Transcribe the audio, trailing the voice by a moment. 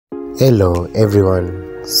Hello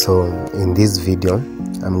everyone, so in this video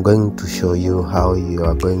I'm going to show you how you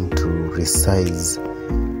are going to resize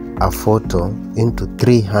a photo into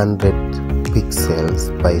 300 pixels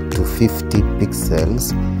by 250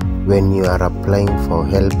 pixels when you are applying for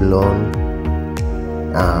HELB loan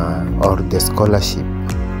or the scholarship.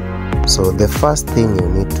 So the first thing you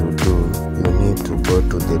need to do, you need to go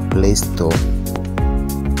to the Play Store.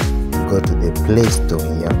 Go to the Play Store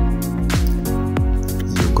here.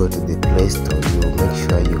 Go to the Play Store, you make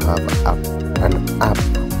sure you have an app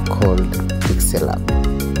called Pixel App.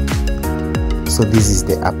 So this is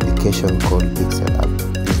the application called Pixel App.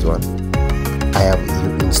 This one, you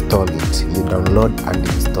install it, you download and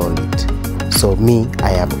install it. So me, I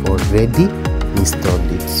have already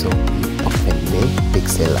installed it. So you open the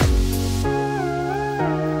Pixel App.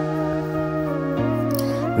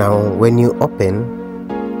 Now when you open,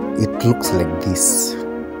 it looks like this.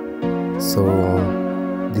 So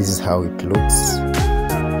this is how it looks.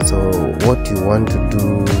 So what you want to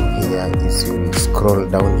do here is you scroll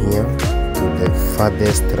down here to the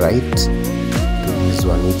farthest right to this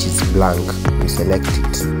one, which is blank. You select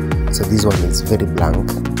it. So this one is very blank.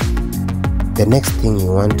 The next thing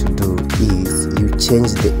you want to do is you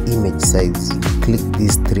change the image size. You click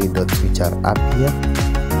these three dots which are up here.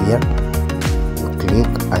 You click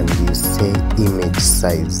and you say image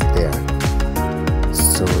size there.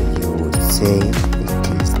 So you say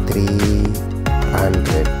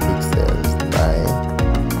 300 pixels by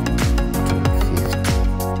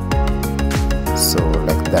 250. So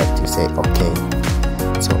like that, you say okay.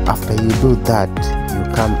 So after you do that, you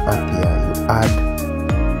come up here, you add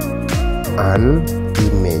an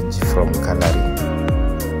image from coloring.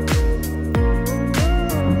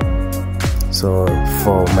 So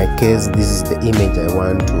for my case, this is the image I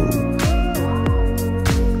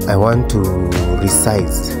want to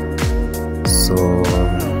resize. So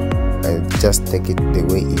I just take it the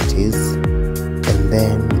way it is and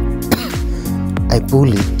then I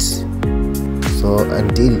pull it so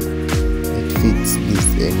until it fits this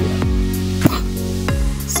area.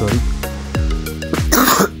 Sorry.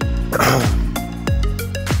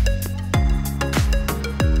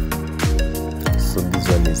 So this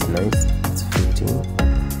one is nice, it's fitting.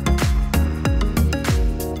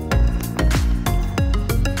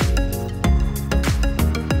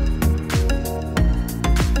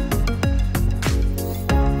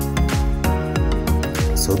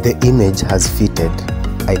 So the image has fitted.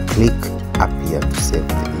 I click up here to save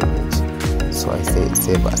the image. So I say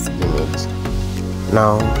save as image.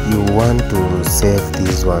 Now you want to save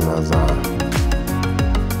this one as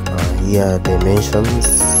here dimensions.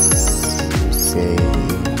 You say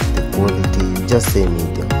the quality, you just say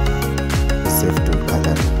medium. Save to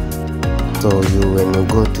gallery. So when you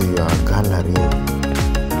go to your gallery,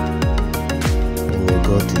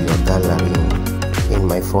 in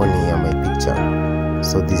my phone here, my picture.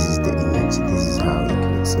 So this is the image, this is how it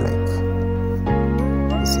looks like.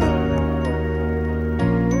 You see?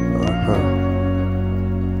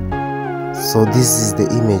 So this is the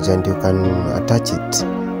image and you can attach it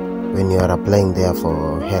when you are applying there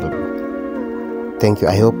for HELB. Thank you.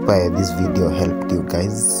 I hope this video helped you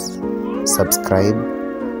guys. Subscribe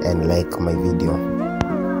and like my video.